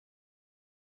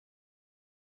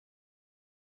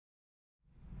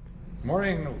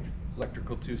Morning,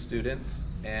 Electrical 2 students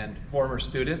and former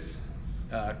students.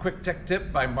 Quick tech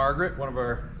tip by Margaret, one of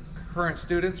our current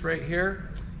students right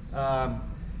here.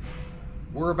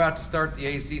 We're about to start the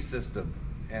AC system,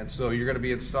 and so you're going to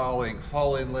be installing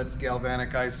hull inlets,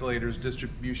 galvanic isolators,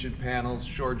 distribution panels,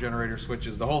 shore generator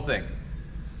switches, the whole thing.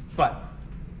 But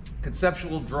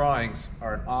conceptual drawings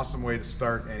are an awesome way to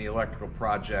start any electrical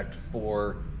project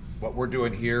for what we're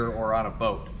doing here or on a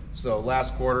boat. So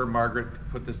last quarter, Margaret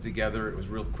put this together. It was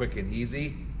real quick and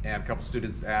easy, and a couple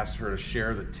students asked her to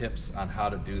share the tips on how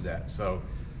to do that. So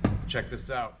check this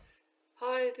out.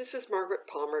 Hi, this is Margaret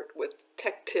Palmer with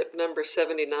tech tip number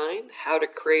 79, how to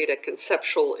create a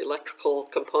conceptual electrical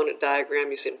component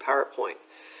diagram using PowerPoint.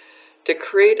 To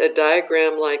create a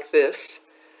diagram like this,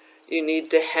 you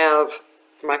need to have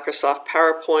Microsoft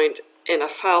PowerPoint and a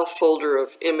file folder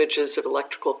of images of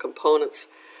electrical components.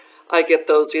 I get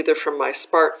those either from my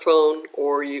smartphone,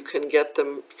 or you can get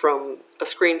them from a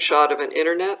screenshot of an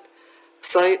internet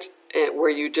site where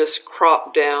you just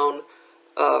crop down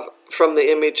from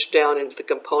the image down into the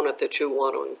component that you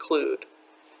want to include.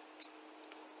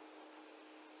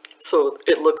 So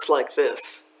it looks like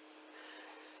this.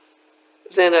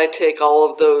 Then I take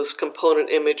all of those component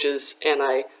images and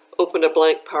I open a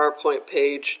blank PowerPoint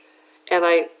page and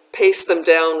I paste them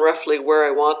down roughly where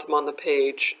I want them on the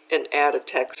page and add a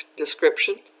text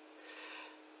description.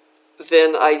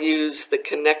 Then I use the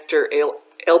connector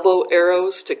elbow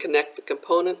arrows to connect the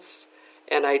components,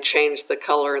 and I change the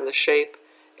color and the shape,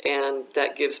 and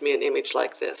that gives me an image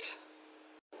like this.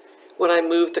 When I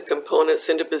move the components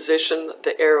into position,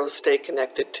 the arrows stay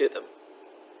connected to them.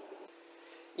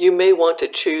 You may want to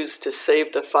choose to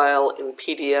save the file in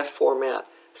PDF format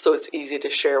so it's easy to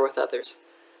share with others.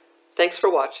 Thanks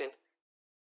for watching.